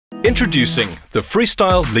Introducing the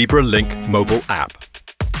FreeStyle LibreLink mobile app.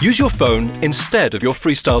 Use your phone instead of your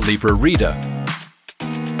FreeStyle Libre reader.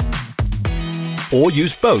 Or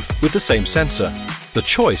use both with the same sensor. The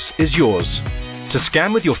choice is yours. To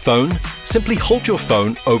scan with your phone, simply hold your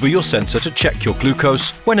phone over your sensor to check your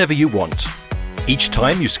glucose whenever you want. Each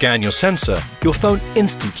time you scan your sensor, your phone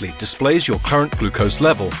instantly displays your current glucose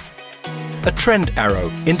level. A trend arrow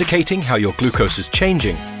indicating how your glucose is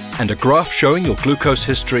changing, and a graph showing your glucose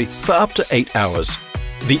history for up to 8 hours.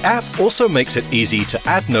 The app also makes it easy to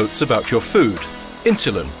add notes about your food,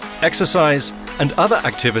 insulin, exercise, and other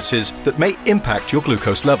activities that may impact your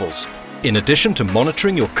glucose levels. In addition to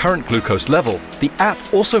monitoring your current glucose level, the app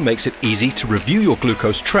also makes it easy to review your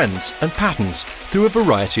glucose trends and patterns through a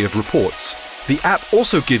variety of reports. The app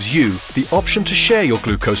also gives you the option to share your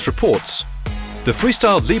glucose reports. The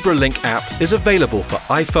FreeStyle LibreLink app is available for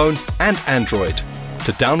iPhone and Android.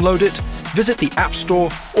 To download it, visit the App Store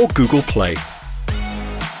or Google Play.